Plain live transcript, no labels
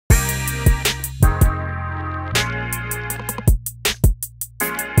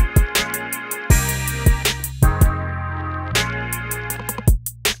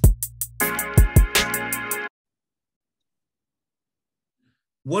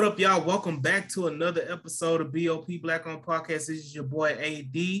What up, y'all? Welcome back to another episode of BOP Black on Podcast. This is your boy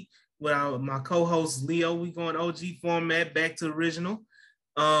AD with my co-host Leo. We going OG format, back to original.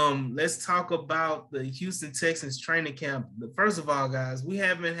 Let's talk about the Houston Texans training camp. First of all, guys, we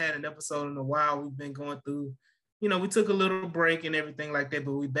haven't had an episode in a while. We've been going through, we took a little break and everything like that,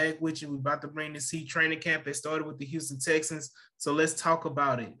 but we back with you. We're about to bring this heat training camp that started with the Houston Texans. So let's talk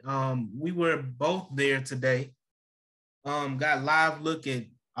about it. We were both there today. Got live look at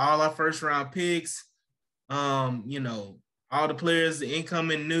all our first round picks. All the players, the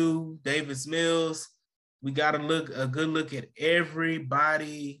incoming new, Davis Mills. We got a good look at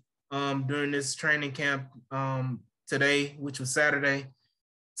everybody during this training camp today, which was Saturday.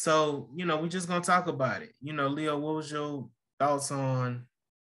 So, we're just gonna talk about it. Leo, what was your thoughts on,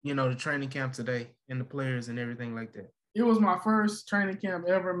 the training camp today and the players and everything like that? It was my first training camp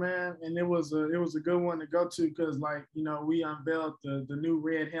ever, man, and it was a good one to go to because, we unveiled the new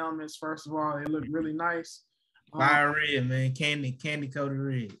red helmets. First of all, they looked really nice. Fire red, man, candy coated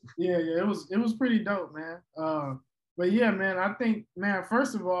red. Yeah, it was pretty dope, man. But yeah, man, I think, man,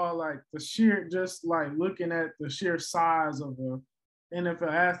 first of all, the sheer, just looking at the sheer size of a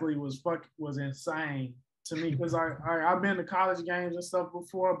NFL athlete was insane to me because I've been to college games and stuff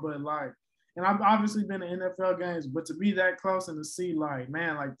before, but and I've obviously been to NFL games, but to be that close and to see,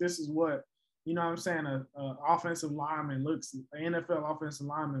 this is what, an offensive lineman looks, an NFL offensive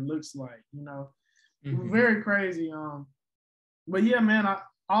lineman looks like, very crazy. But yeah, man,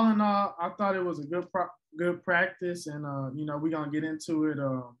 all in all, I thought it was a good practice, and we're gonna get into it.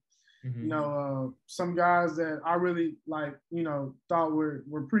 Some guys that I really thought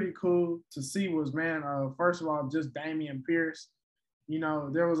were pretty cool to see was, man, first of all, just Dameon Pierce.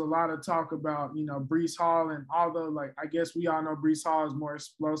 There was a lot of talk about, Breece Hall, and although, I guess we all know Breece Hall is more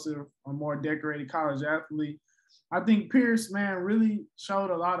explosive, a more decorated college athlete, I think Pierce, man, really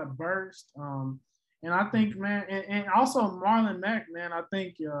showed a lot of burst. And I think, man, and also Marlon Mack, man, I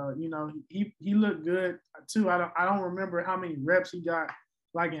think, he looked good too. I don't remember how many reps he got,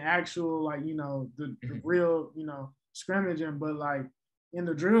 in actual, the real, scrimmaging, but in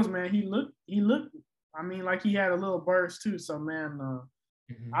the drills, man, he looked. I mean, he had a little burst too. So, man,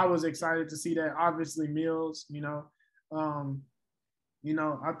 I was excited to see that. Obviously, Mills, I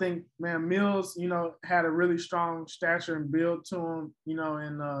think, man, Mills, had a really strong stature and build to him,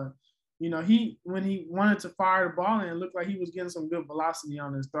 and he, when he wanted to fire the ball in, it looked like he was getting some good velocity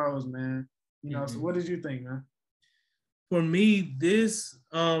on his throws, man. So what did you think, man? For me, this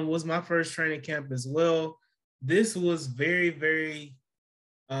was my first training camp as well. This was very, very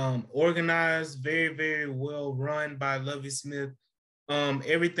organized, very, very well run by Lovie Smith.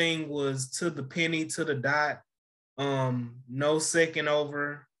 Everything was to the penny, to the dot. No second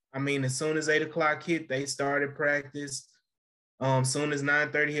over. I mean, as soon as 8 o'clock hit, they started practice. Soon as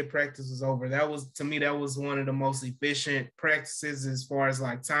 9:30 hit, practice was over. That was one of the most efficient practices as far as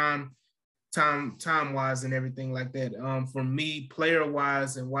time wise and everything like that. For me, player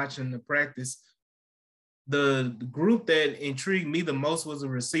wise and watching the practice, the group that intrigued me the most was the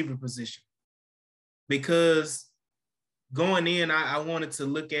receiver position, because going in, I wanted to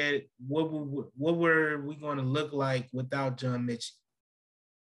look at what were we going to look like without John Mechie.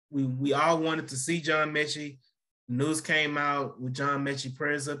 We all wanted to see John Mechie. News came out with John Mechie.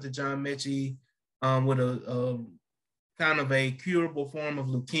 Prayers up to John Mechie with a kind of a curable form of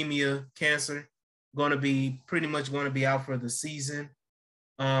leukemia, cancer, pretty much going to be out for the season.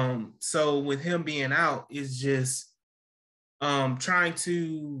 So with him being out, is just trying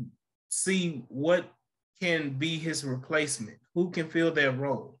to see what can be his replacement, who can fill that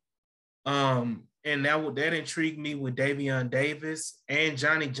role. And that intrigued me with Davion Davis and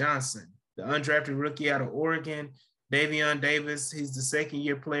Johnny Johnson, the undrafted rookie out of Oregon. Davion Davis, he's the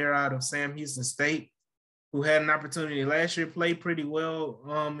second-year player out of Sam Houston State, who had an opportunity last year, played pretty well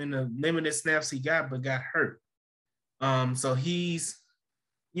in the limited snaps he got, but got hurt. So he's,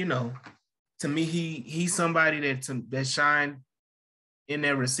 to me, he's somebody that shined in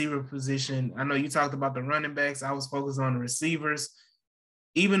that receiver position. I know you talked about the running backs. I was focused on the receivers,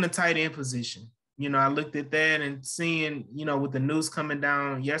 even the tight end position. I looked at that and seeing, with the news coming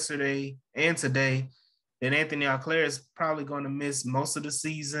down yesterday and today, that Anthony Auclair is probably going to miss most of the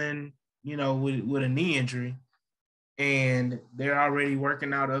season, with a knee injury. And they're already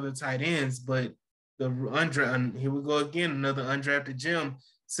working out other tight ends. But here we go again, another undrafted gem,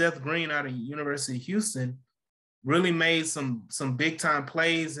 Seth Green out of University of Houston, really made some big time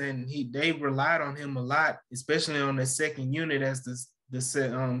plays, and they relied on him a lot, especially on the second unit as the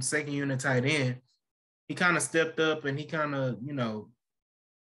second unit tight end. He kind of stepped up and he kind of,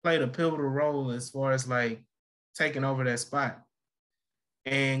 played a pivotal role as far as taking over that spot.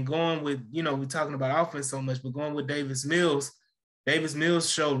 And going with, we're talking about offense so much, but going with Davis Mills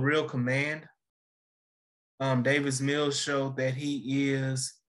showed real command. Davis Mills showed that he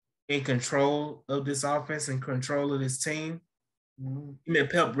is in control of this offense and control of this team. Him and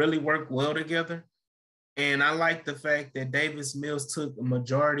Pep really worked well together. And I like the fact that Davis Mills took a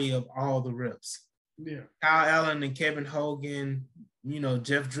majority of all the reps. Yeah. Kyle Allen and Kevin Hogan,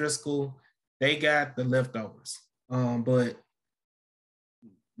 Jeff Driscoll, they got the leftovers. But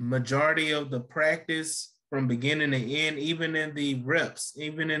majority of the practice from beginning to end, even in the reps,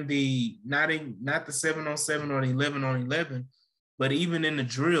 even in the not the 7-on-7 or the 11-on-11, but even in the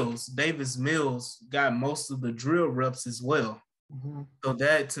drills, Davis Mills got most of the drill reps as well. Mm-hmm. So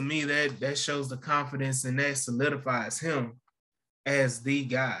that, to me, that shows the confidence and that solidifies him as the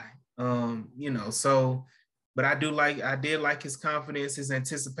guy. So, but I did like his confidence, his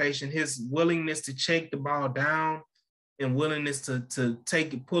anticipation, his willingness to check the ball down and willingness to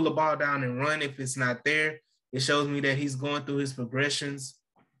pull the ball down and run if it's not there. It shows me that he's going through his progressions,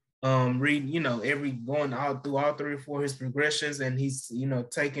 going out through all 3 or 4 his progressions, and he's,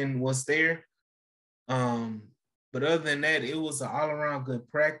 taking what's there. But other than that, it was an all-around good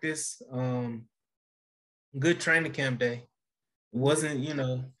practice. Good training camp day. It wasn't,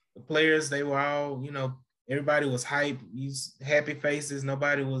 the players, they were all, everybody was hyped, happy faces.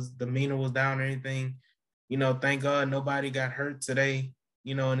 Nobody demeanor was down or anything. Thank God nobody got hurt today,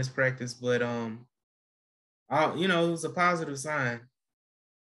 in this practice. But it was a positive sign.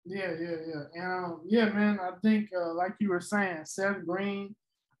 Yeah. And man, I think like you were saying, Seth Green,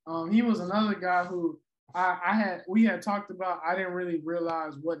 he was another guy who we had talked about. I didn't really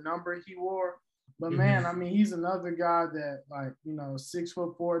realize what number he wore, but man, I mean, he's another guy that, like,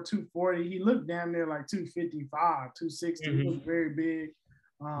 6'4", 240. He looked damn near like 255, 260. He looked very big.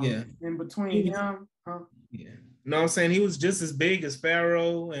 In between him, yeah. I'm saying? He was just as big as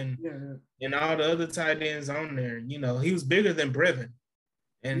Farrell and all the other tight ends on there. He was bigger than Brevin.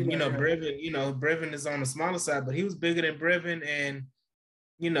 And, Brevin is on the smaller side, but he was bigger than Brevin. And,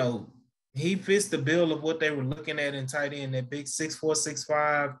 he fits the bill of what they were looking at in tight end, that big 6'4",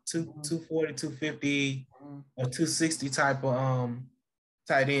 6'5", 240, 250, or 260 type of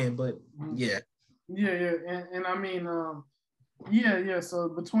tight end. But, yeah. Yeah. And I mean, so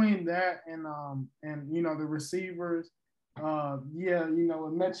between that and the receivers, with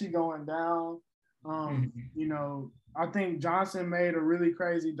Mechie going down, I think Johnson made a really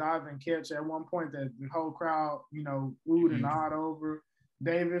crazy dive and catch at one point that the whole crowd, wooed and awed over.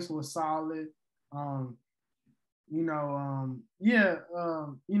 Davis was solid. I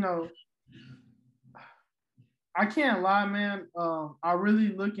can't lie, man. I really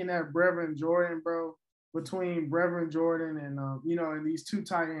looking at Brevin Jordan, bro. Between Brevin Jordan and and these 2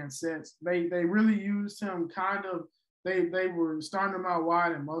 tight end sets, they really used him kind of. They were starting him out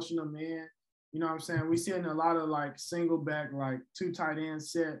wide and motion him in. You know what I'm saying? We seeing a lot of like single back, like 2 tight end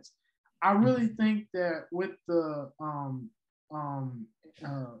sets. I really think that with the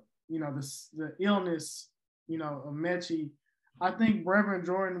the illness, of Mechie, I think Brevin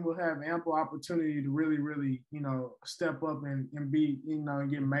Jordan will have ample opportunity to really, really, step up and be, and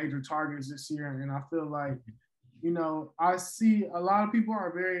get major targets this year. And I feel like, I see a lot of people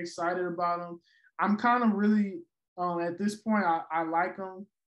are very excited about him. I'm kind of really, at this point, I like him.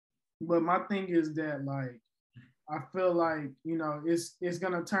 But my thing is that, like, I feel like, it's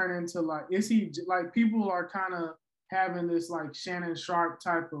going to turn into, like, is he, like, people are kind of having this, like, Shannon Sharp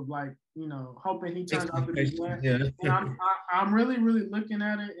type of, like, hoping he turns out to be one. Yeah. And I'm really, really looking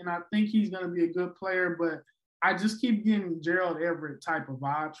at it, and I think he's going to be a good player, but I just keep getting Gerald Everett type of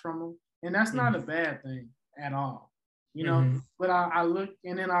vibes from him, and that's not a bad thing at all, But I look,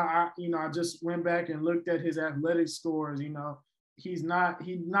 and then I just went back and looked at his athletic scores, He's not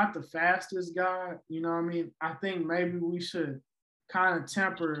the fastest guy, what I mean? I think maybe we should kind of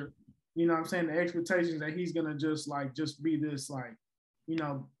temper, the expectations that he's gonna just be this, like,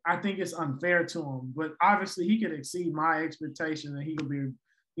 I think it's unfair to him. But obviously he could exceed my expectation, and he could be,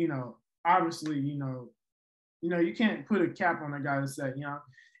 obviously, you can't put a cap on a guy to say,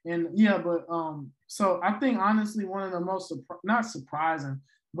 and but so I think honestly one of the most not surprising,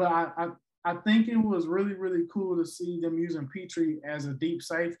 but I think it was really, really cool to see them using Petrie as a deep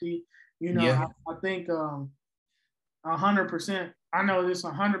safety. I think 100%, I know this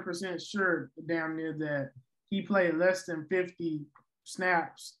 100% sure, damn near, that he played less than 50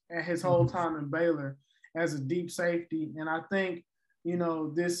 snaps at his whole time in Baylor as a deep safety. And I think,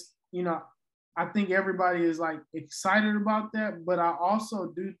 I think everybody is, like, excited about that. But I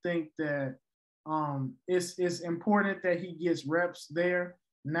also do think that it's important that he gets reps there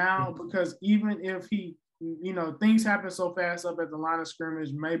now, because even if he you know, things happen so fast up at the line of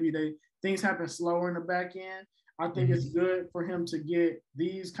scrimmage. Maybe things happen slower in the back end. I think it's good for him to get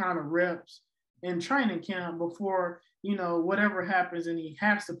these kind of reps in training camp before, you know, whatever happens, and he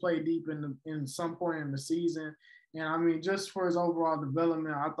has to play deep in some point in the season. And I mean, just for his overall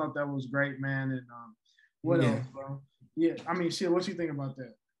development, I thought that was great, man. And what else, bro? Yeah, I mean, shit. What you think about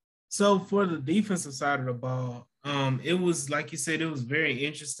that? So for the defensive side of the ball, it was like you said, it was very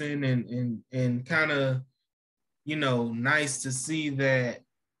interesting and kind of, you know, nice to see that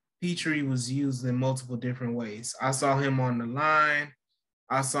Petrie was used in multiple different ways. I saw him on the line.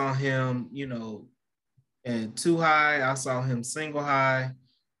 I saw him, you know, at two high. I saw him single high.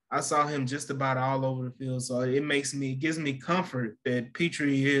 I saw him just about all over the field. So it gives me comfort that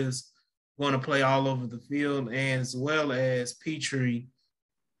Petrie is going to play all over the field, and as well as Petrie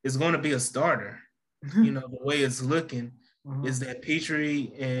is going to be a starter. You know, the way it's looking is that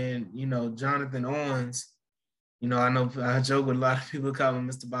Petrie and, you know, Jonathan Owens, you know, I know I joke with a lot of people call him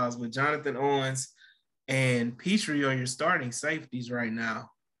Mr. Boss, but Jonathan Owens and Petrie are your starting safeties right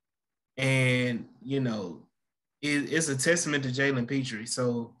now. And, you know, it's a testament to Jalen Petrie.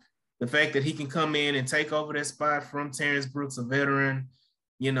 So the fact that he can come in and take over that spot from Terrence Brooks, a veteran,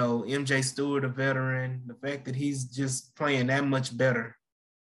 you know, MJ Stewart, a veteran, the fact that he's just playing that much better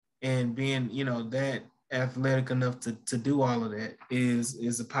and being, you know, that athletic enough to do all of that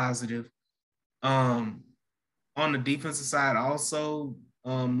is a positive. On the defensive side, also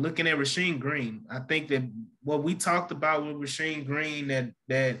looking at Rasheem Green, I think that what we talked about with Rasheem Green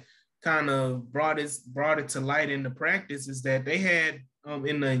that kind of brought it to light in the practice is that they had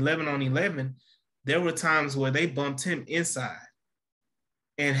in the 11 on 11, there were times where they bumped him inside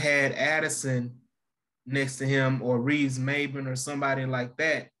and had Addison next to him or Reeves Maben or somebody like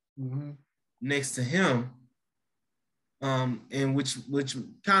that next to him, and which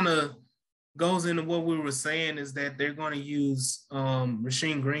kind of goes into what we were saying is that they're going to use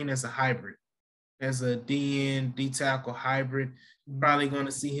Rasheem Green as a hybrid, as a DN, D tackle hybrid. Probably going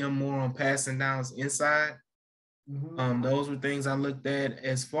to see him more on passing downs inside. Those were things I looked at.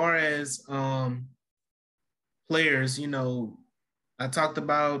 As far as players, you know, I talked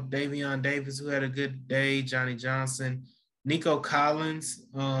about Davion Davis, who had a good day, Johnny Johnson, Nico Collins,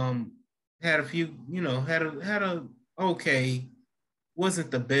 had a few, you know, had a okay,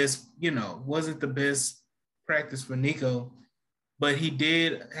 wasn't the best, you know, wasn't the best practice for Nico, but he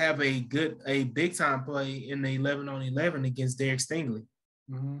did have a big time play in the 11 on 11 against Derek Stingley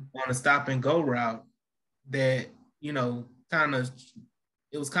on a stop and go route that, you know,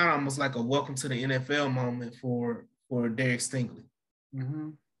 it was kind of almost like a welcome to the NFL moment for Derek Stingley.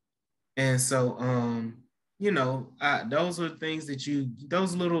 And so, you know, those are things that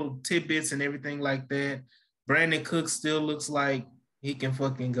those little tidbits and everything like that. Brandon Cook still looks like he can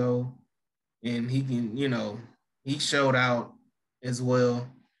fucking go, and he can, you know, he showed out as well.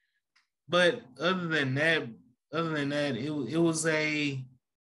 But other than that, it was a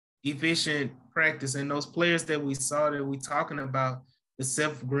efficient practice. And those players that we saw that we talking about, the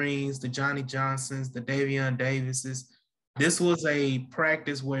Seth Greens, the Johnny Johnsons, the Davion Davises, this was a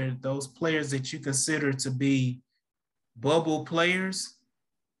practice where those players that you consider to be bubble players,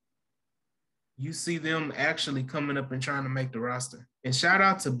 you see them actually coming up and trying to make the roster. And shout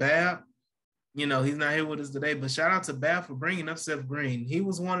out to Bab. You know, he's not here with us today, but shout out to Bab for bringing up Seth Green. He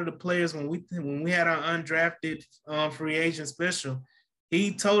was one of the players when we had our undrafted free agent special.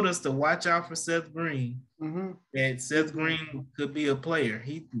 He told us to watch out for Seth Green. That Seth Green could be a player.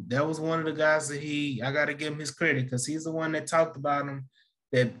 That was one of the guys that I got to give him his credit because he's the one that talked about him.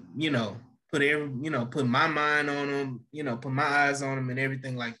 That, you know, put my mind on him. You know, put my eyes on him and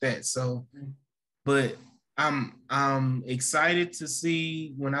everything like that. So, but I'm excited to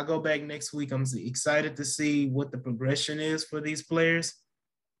see when I go back next week. I'm excited to see what the progression is for these players.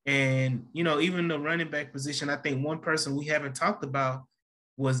 And, you know, even the running back position, I think one person we haven't talked about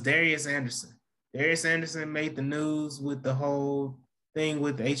was Darius Anderson. Darius Anderson made the news with the whole thing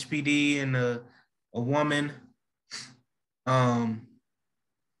with HPD and a woman,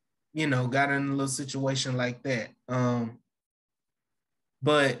 you know, got in a little situation like that.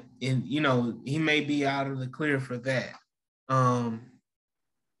 But you know, he may be out of the clear for that.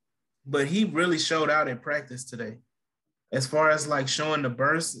 But he really showed out in practice today. As far as like showing the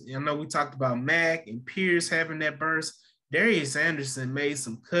burst, I know we talked about Mack and Pierce having that burst. Darius Anderson made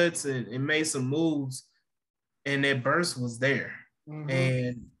some cuts and made some moves, and that burst was there.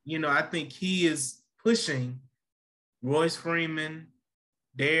 And, you know, I think he is pushing Royce Freeman,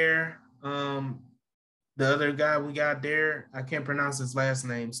 Dare, the other guy we got there, I can't pronounce his last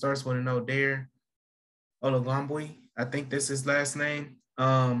name, starts with an O, Dare Olagambwe. I think that's his last name.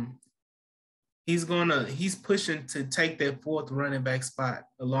 he's pushing to take that fourth running back spot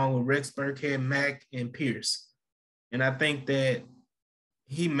along with Rex Burkhead, Mack, and Pierce. And I think that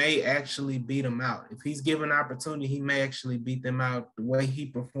he may actually beat them out. If he's given opportunity, he may actually beat them out the way he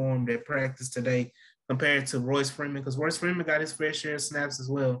performed at practice today compared to Royce Freeman, because Royce Freeman got his fair share of snaps as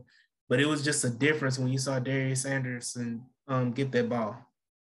well. But it was just a difference when you saw Darius Anderson get that ball.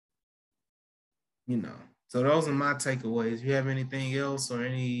 So those are my takeaways. You have anything else or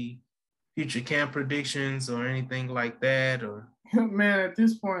any future camp predictions or anything like that? Or man, at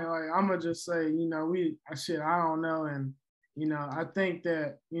this point, like I'm gonna just say, I don't know, and I think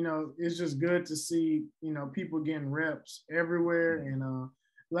that it's just good to see people getting reps everywhere, and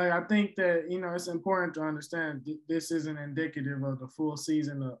like I think that it's important to understand this isn't indicative of the full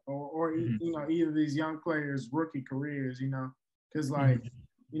season or either of these young players' rookie careers, because like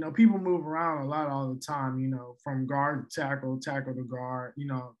people move around a lot all the time, from guard to tackle, tackle to guard,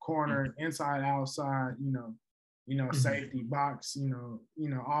 corner, inside, outside, safety, box,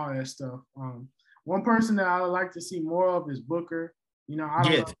 all that stuff. One person that I would like to see more of is Booker. I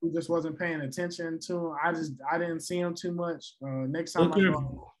don't know if he just wasn't paying attention to him. I didn't see him too much. Next time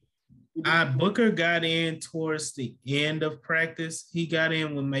Booker got in towards the end of practice. He got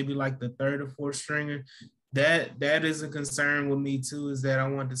in with maybe like the third or fourth stringer. That is a concern with me too, is that I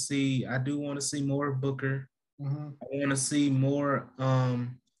do want to see more of Booker. Mm-hmm. I want to see more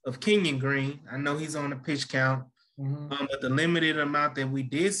of Kenyon Green. I know he's on the pitch count, but the limited amount that we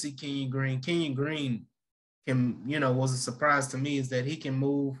did see Kenyon Green can, was a surprise to me, is that he can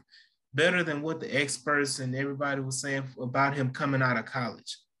move better than what the experts and everybody was saying about him coming out of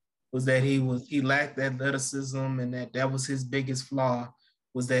college, was that he lacked athleticism, and that was his biggest flaw,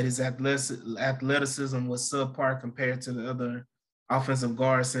 was that his athleticism was subpar compared to the other offensive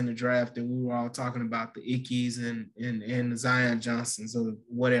guards in the draft that we were all talking about, the Ickeys and the Zion Johnsons or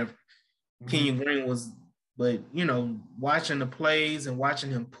whatever. Kenyon Green was, but watching the plays and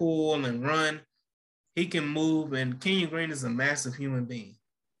watching him pull and run, he can move, and Kenyon Green is a massive human being.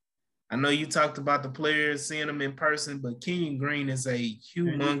 I know you talked about the players, seeing them in person, but Kenyon Green is a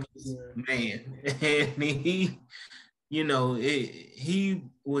humongous man. And he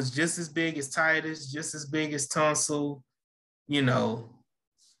was just as big as Titus, just as big as Tunsil, the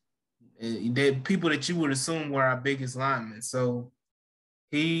people that you would assume were our biggest linemen. So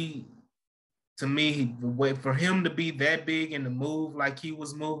to me, for him to be that big and to move like he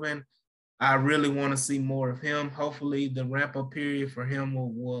was moving, I really want to see more of him. Hopefully the ramp-up period for him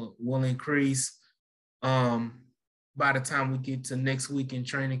will increase by the time we get to next week in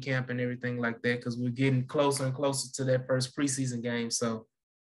training camp and everything like that, because we're getting closer and closer to that first preseason game. So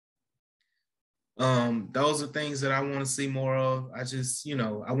those are things that I want to see more of. I just,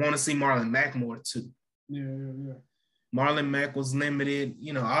 I want to see Marlon Mack more too. Yeah. Marlon Mack was limited.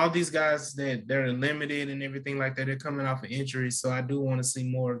 All these guys that they're limited and everything like that, they're coming off of injuries. So I do want to see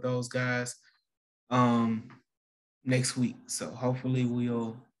more of those guys next week. So hopefully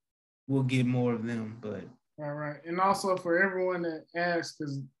we'll get more of them. But all right. And also for everyone that asked,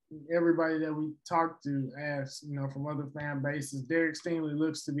 because everybody that we talked to asked, from other fan bases, Derek Stingley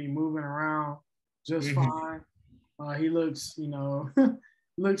looks to be moving around just fine. He looks, he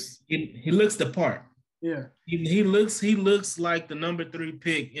looks the part. Yeah. He looks like the number 3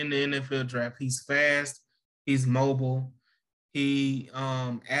 pick in the NFL draft. He's fast, he's mobile, he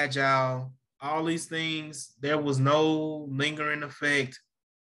agile, all these things. There was no lingering effect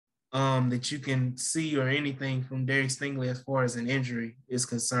that you can see or anything from Derek Stingley as far as an injury is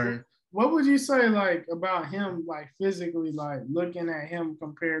concerned. What would you say like about him, like physically, like looking at him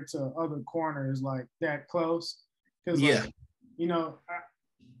compared to other corners, like that close? Because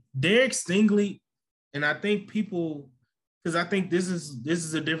Derek Stingley, and I think because I think this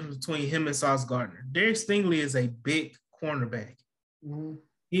is a difference between him and Sauce Gardner. Derek Stingley is a big cornerback. Mm-hmm.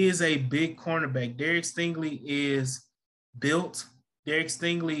 He is a big cornerback. Derek Stingley is built. Derek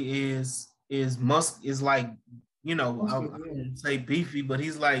Stingley is like, I wouldn't say beefy, but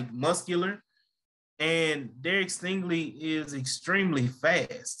he's like muscular. And Derek Stingley is extremely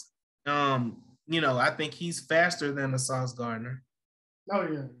fast. I think he's faster than the Sauce Gardner. Oh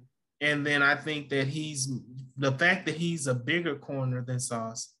yeah. And then I think that the fact that he's a bigger corner than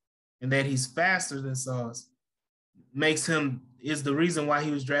Sauce and that he's faster than Sauce is the reason why he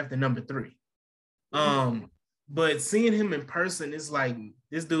was drafted number 3. Mm-hmm. But seeing him in person, it's like,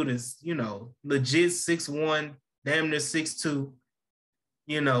 this dude is, legit 6'1", damn near 6'2",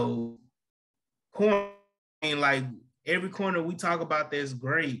 corner. Like every corner we talk about that's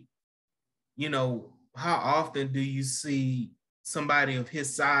great, how often do you see somebody of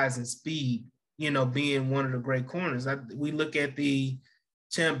his size and speed, being one of the great corners? We look at the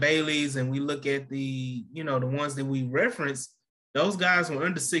Champ Bailey's and we look at the, the ones that we reference, those guys were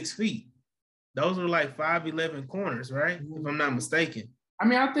under 6 feet. Those were like 5'11" corners, right? If I'm not mistaken. I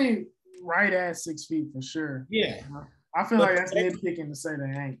mean, I think right at 6 feet for sure. Yeah. I feel like that's nitpicking to say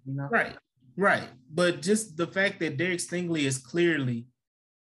they ain't, Right. But just the fact that Derek Stingley is clearly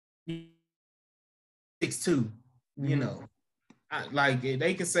 6'2", like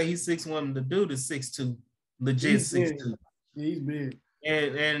they can say he's 6'1", the dude is 6'2", legit 6'2". Yeah, he's big.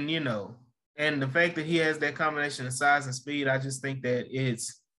 And and the fact that he has that combination of size and speed, I just think that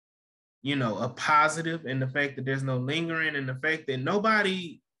it's, a positive, and the fact that there's no lingering, and the fact that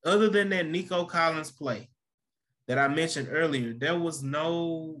nobody other than that Nico Collins play that I mentioned earlier, there was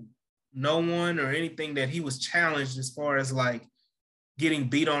no one or anything that he was challenged as far as like getting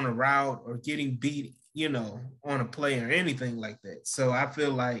beat on a route or getting beat, on a play or anything like that. So I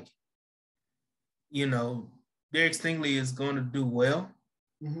feel like, Derek Stingley is going to do well.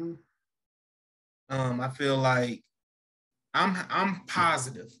 Mm-hmm. I feel like I'm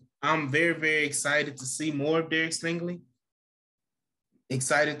positive. I'm very, very excited to see more of Derek Stingley.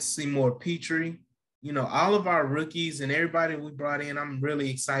 Excited to see more Petrie. All of our rookies and everybody we brought in, I'm really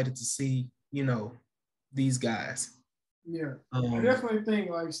excited to see, these guys. Yeah. I definitely think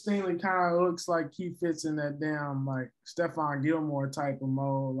like Stingley kind of looks like he fits in that damn like Stephon Gilmore type of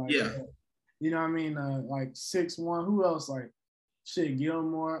mold. Like, yeah. You know what I mean? Like 6'1". Who else? Like shit,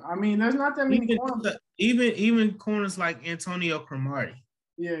 Gilmore. I mean, there's not that many corners. Even corners like Antonio Cromartie.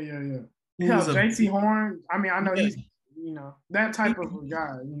 Yeah. Hell, JC Horn. I mean, I know he's that type of a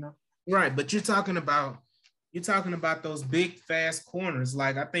guy. Right, but you're talking about those big, fast corners.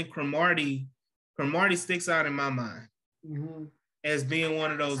 Like I think Cromartie sticks out in my mind as being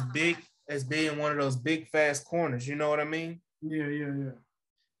one of those big, fast corners. You know what I mean? Yeah.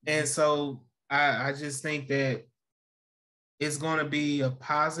 And so I just think that it's going to be a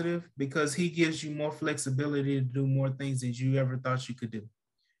positive because he gives you more flexibility to do more things that you ever thought you could do.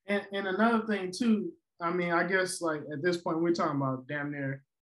 And another thing too, I mean, I guess like at this point we're talking about damn near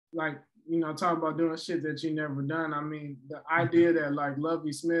like, talking about doing shit that you never done. I mean, the idea that like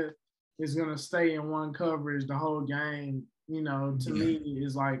Lovie Smith is gonna stay in one coverage the whole game, to me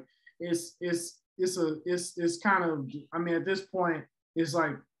is like it's kind of, I mean, at this point it's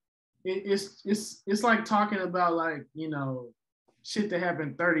like it's like talking about like, shit that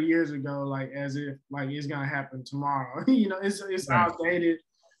happened 30 years ago, like as if like it's gonna happen tomorrow. It's right. Outdated.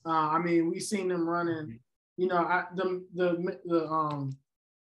 I mean, we seen them running. The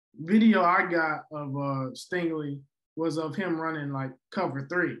video I got of Stingley was of him running like cover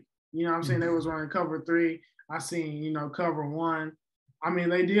 3. You know what I'm saying? They was running cover 3. I seen, cover 1. I mean,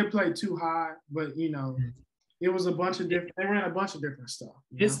 they did play too high, but it was a bunch of different. They ran a bunch of different stuff.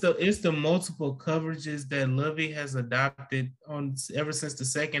 It's the multiple coverages that Lovie has adopted on ever since the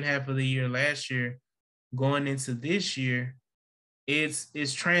second half of the year last year, going into this year.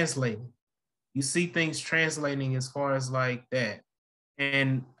 It's translating. You see things translating as far as like that,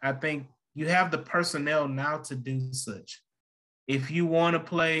 and I think you have the personnel now to do such. If you want to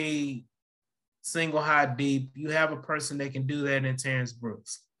play single high deep, you have a person that can do that in Terrence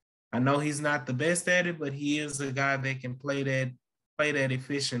Brooks. I know he's not the best at it, but he is a guy that can play that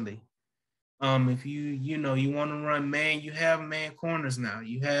efficiently. If you want to run man, you have man corners now.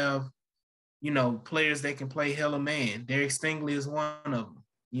 You have, players that can play hella man. Derek Stingley is one of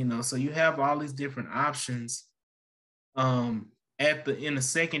them. So you have all these different options in the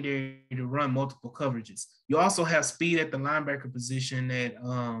secondary to run multiple coverages. You also have speed at the linebacker position that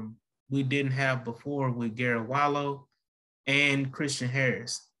we didn't have before with Garrett Wallow and Christian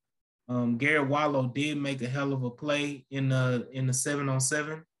Harris. Garrett Wallow did make a hell of a play in the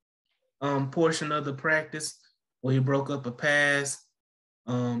 7-on-7 portion of the practice where he broke up a pass,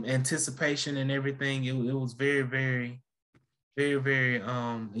 anticipation and everything. It was very, very, very, very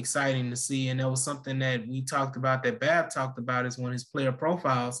exciting to see. And that was something that we talked about, that Bab talked about, is one of his player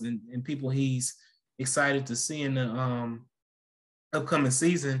profiles and people he's excited to see in the upcoming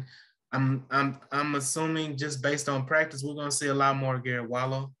season. I'm assuming just based on practice, we're going to see a lot more Garrett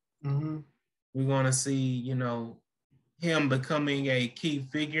Wallow. Mm-hmm. We're going to see, him becoming a key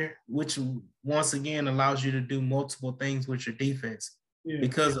figure, which once again allows you to do multiple things with your defense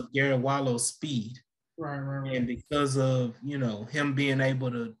because of Garrett Wallow's speed. Right. And because of, him being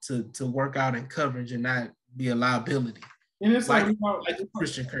able to work out in coverage and not be a liability. And it's like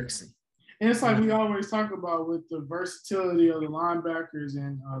Christian Kirksey. And it's like we always talk about with the versatility of the linebackers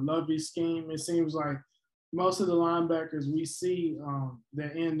and Lovie's scheme. It seems like most of the linebackers we see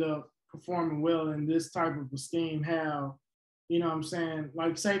that end up performing well in this type of a scheme have,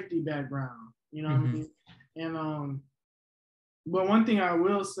 like safety background, what I mean? And But one thing I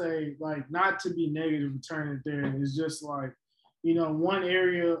will say, like, not to be negative, turning it there, is just like, one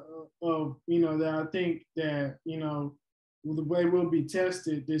area of, that I think that, the way we'll be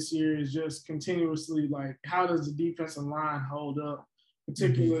tested this year is just continuously like, how does the defensive line hold up,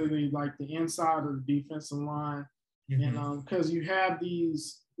 particularly like the inside of the defensive line. And because you have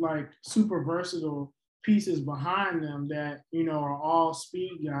these like super versatile pieces behind them that, are all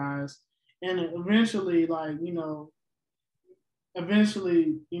speed guys. And eventually, like,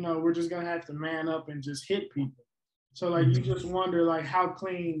 we're just gonna have to man up and just hit people. So like you just wonder like how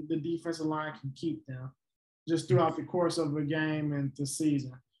clean the defensive line can keep them just throughout the course of a game and the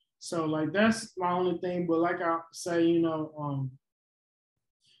season. So like that's my only thing. But like I say,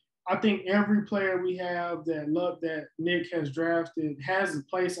 I think every player we have that Nick has drafted has a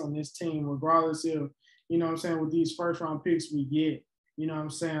place on this team, regardless of, with these first round picks we get,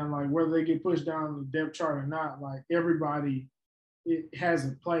 like whether they get pushed down the depth chart or not, like everybody it has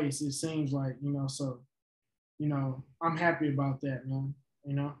a place, it seems like, so, I'm happy about that, man,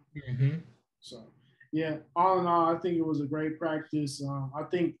 So, yeah, all in all, I think it was a great practice. I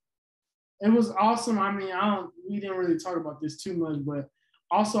think it was awesome. I mean, we didn't really talk about this too much, but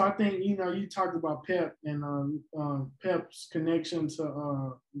also I think, you talked about Pep and Pep's connection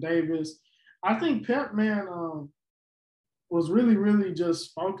to Davis. I think Pep, man, was really, really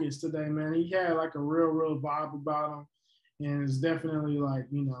just focused today, man. He had like a real vibe about him. And it's definitely like,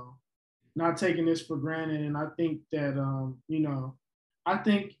 not taking this for granted. And I think that, I'm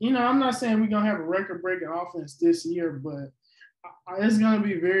not saying we're going to have a record-breaking offense this year, but it's going to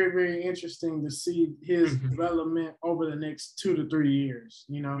be very, very interesting to see his development over the next 2 to 3 years,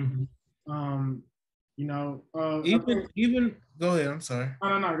 even go ahead. I'm sorry.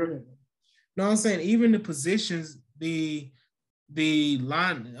 No, go ahead. No, I'm saying even the positions, the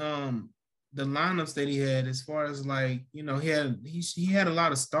line, the lineups that he had, as far as like, he had a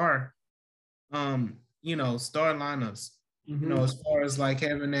lot of star lineups. As far as like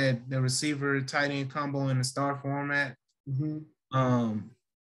having the receiver tight end combo in the star format.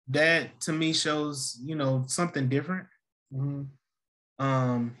 That to me shows, something different. Him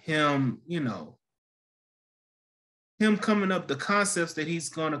coming up, the concepts that he's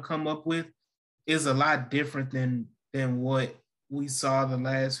going to come up with is a lot different than what we saw the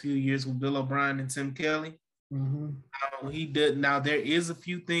last few years with Bill O'Brien and Tim Kelly. He did. Now there is a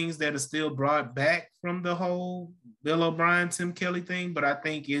few things that are still brought back from the whole Bill O'Brien, Tim Kelly thing, but I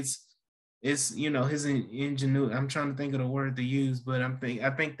think it's his ingenuity. I'm trying to think of the word to use, but I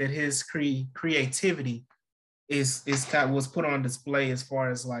think that his creativity was put on display as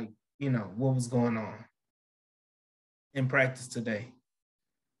far as like, what was going on in practice today.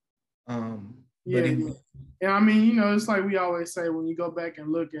 And I mean, it's like we always say, when you go back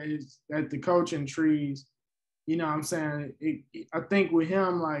and look at the coaching trees, I'm saying, I think with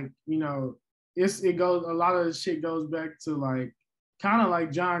him, like, it goes, a lot of the shit goes back to like kind of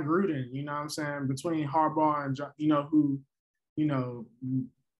like John Gruden, I'm saying, between Harbaugh and John, who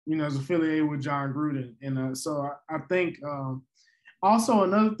is affiliated with John Gruden. And so I think also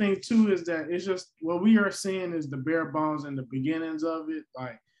another thing too is that it's just what we are seeing is the bare bones and the beginnings of it.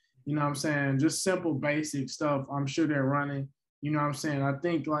 Like, I'm saying, just simple basic stuff I'm sure they're running. I'm saying, I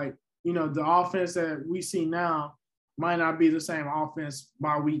think like, the offense that we see now might not be the same offense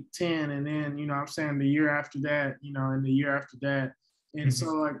by week 10. And then, I'm saying the year after that, and the year after that. And so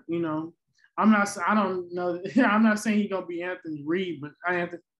like, I don't know. I'm not saying he's going to be Andy Reid,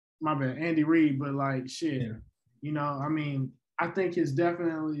 but like shit, I mean, I think he's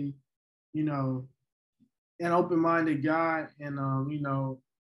definitely, an open-minded guy. And,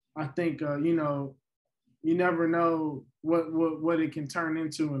 I think, you never know what it can turn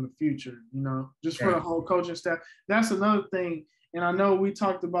into in the future, just for the whole coaching staff. That's another thing. And I know we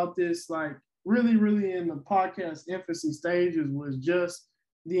talked about this, like really, really in the podcast infancy stages, was just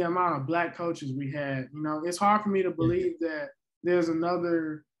the amount of Black coaches we had. It's hard for me to believe that there's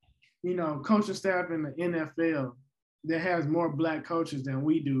another, coaching staff in the NFL that has more Black coaches than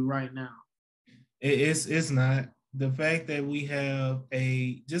we do right now. It's not. The fact that we have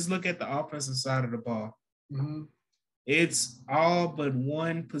just look at the offensive side of the ball. It's all but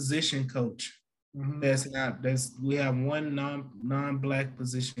one position coach. We have one non-Black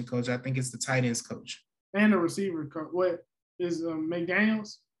position coach. I think it's the tight ends coach. And the receiver coach. What is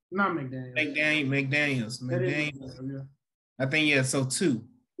McDaniels? Not McDaniels. McDaniels. Yeah. I think, so two.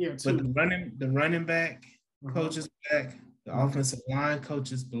 Yeah, two. But the running back coach is Black. The offensive line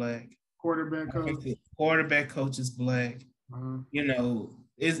coach is Black. Quarterback coach is Black.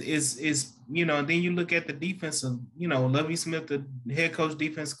 Is then you look at the defensive, Lovie Smith, the head coach,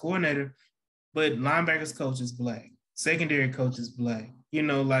 defense coordinator, but linebackers coach is Black. secondary coach is black. You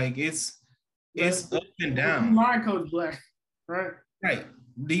know, like it's up and down. Line coach black, right? Right.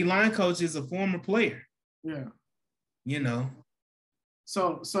 The line coach is a former player. Yeah. You know.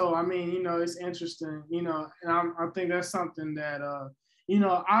 So I mean, you know, it's interesting, you know, and I think that's something that you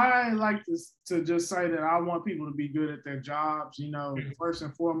know, I like to just say that I want people to be good at their jobs, you know, first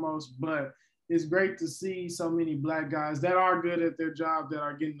and foremost, but it's great to see so many black guys that are good at their job that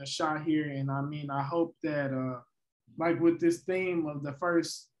are getting a shot here. And I mean, I hope that like with this theme of the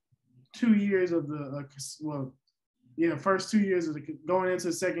first 2 years of the first 2 years of the going into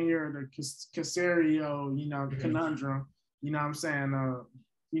the second year of the Casario, you know, conundrum. You know what I'm saying?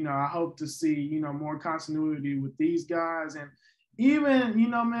 You know, I hope to see, you know, more continuity with these guys. And even, you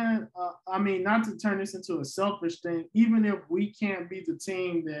know, man, I mean, not to turn this into a selfish thing, even if we can't be the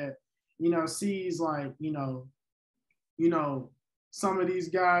team that, you know, sees like, you know, some of these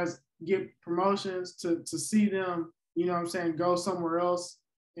guys get promotions to see them, you know what I'm saying, go somewhere else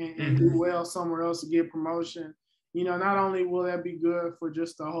and do well somewhere else to get promotion. You know, not only will that be good for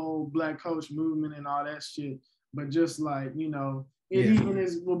just the whole black coach movement and all that shit, but just like, you know, it even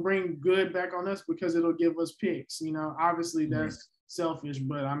will bring good back on us because it'll give us picks. You know, obviously that's selfish,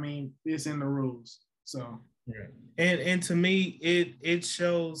 but I mean, it's in the rules. So and to me, it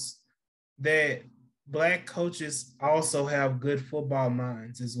shows that black coaches also have good football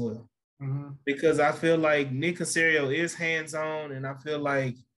minds as well. Because I feel like Nick Casario is hands-on, and I feel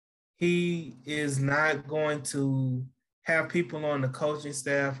like he is not going to have people on the coaching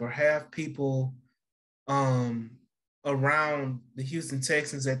staff or have people around the Houston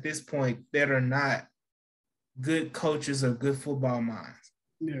Texans at this point that are not good coaches or good football minds.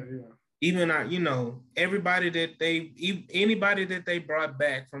 Yeah. Even you know, anybody that they brought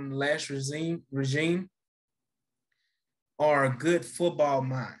back from the last regime are good football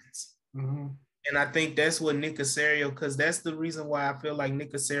minds. And I think that's what Nick Casario, because that's the reason why I feel like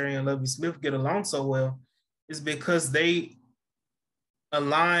Nick Casario and Lovie Smith get along so well, is because they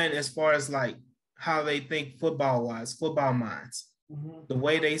align as far as like how they think football minds, the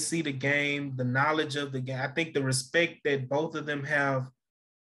way they see the game, the knowledge of the game. I think the respect that both of them have,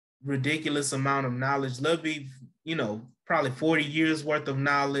 ridiculous amount of knowledge. Lovie, you know, probably 40 years worth of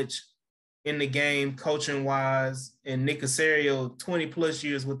knowledge in the game, coaching wise, and Nick Casario 20 plus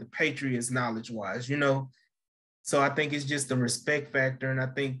years with the Patriots knowledge wise, you know. So I think it's just the respect factor, and I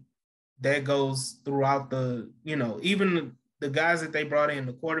think that goes throughout the, you know, even the guys that they brought in,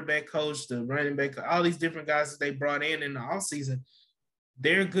 the quarterback coach, the running back, all these different guys that they brought in the offseason,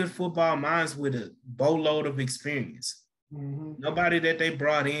 they're good football minds with a boatload of experience. Nobody that they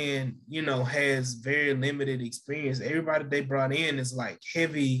brought in, you know, has very limited experience. Everybody they brought in is like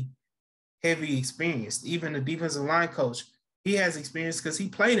heavy experience. Even the defensive line coach, he has experience because he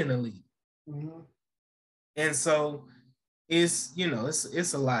played in the league. And so it's, you know,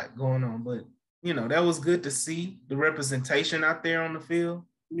 it's a lot going on, but you know, that was good to see the representation out there on the field.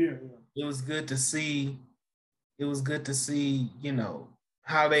 Yeah. It was good to see, you know,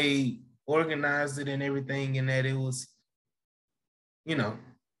 how they organized it and everything, and that it was, you know,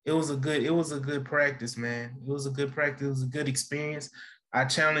 it was a good practice, man. It was a good practice. It was a good experience. I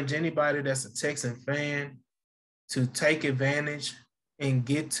challenge anybody that's a Texan fan to take advantage and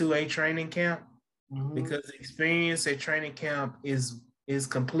get to a training camp, because the experience at training camp is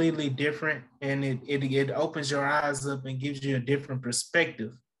completely different, and it opens your eyes up and gives you a different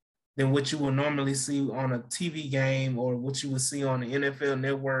perspective than what you will normally see on a TV game or what you would see on the NFL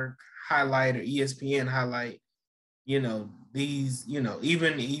Network highlight or ESPN highlight. You know, these, you know,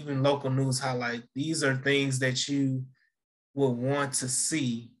 even local news highlight, these are things that you will want to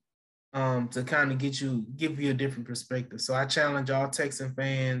see to kind of give you a different perspective. So I challenge all Texan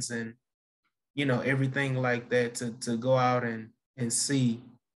fans and, you know, everything like that to go out and see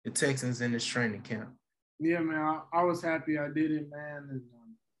the Texans in this training camp. Yeah, man, I was happy I did it, man. And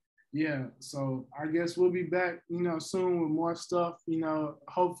yeah, so I guess we'll be back, you know, soon with more stuff, you know,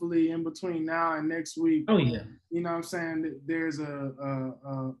 hopefully in between now and next week. Oh, yeah. You know what I'm saying? There's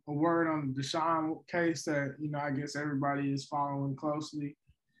a word on the Deshaun case that, you know, I guess everybody is following closely.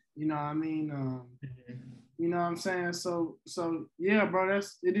 You know what I mean? You know what I'm saying? So yeah, bro,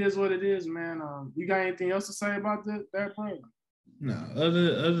 it is what it is, man. You got anything else to say about that plan? No,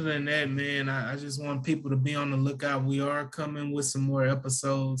 other than that, man, I just want people to be on the lookout. We are coming with some more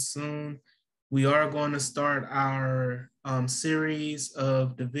episodes soon. We are going to start our series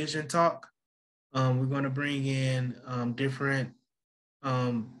of division talk. We're going to bring in different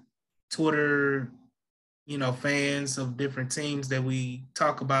Twitter, you know, fans of different teams that we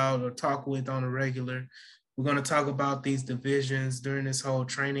talk about or talk with on a regular. We're going to talk about these divisions during this whole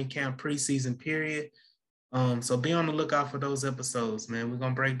training camp preseason period. So be on the lookout for those episodes, man. We're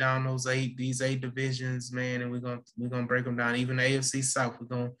gonna break down these eight divisions, man, and we're gonna break them down. Even the AFC South,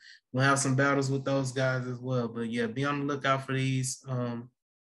 we'll have some battles with those guys as well. But yeah, be on the lookout for these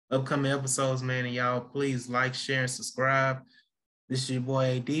upcoming episodes, man. And y'all please like, share, and subscribe. This is your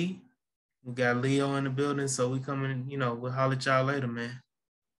boy AD. We got Leo in the building, so we coming, we'll holler at y'all later, man.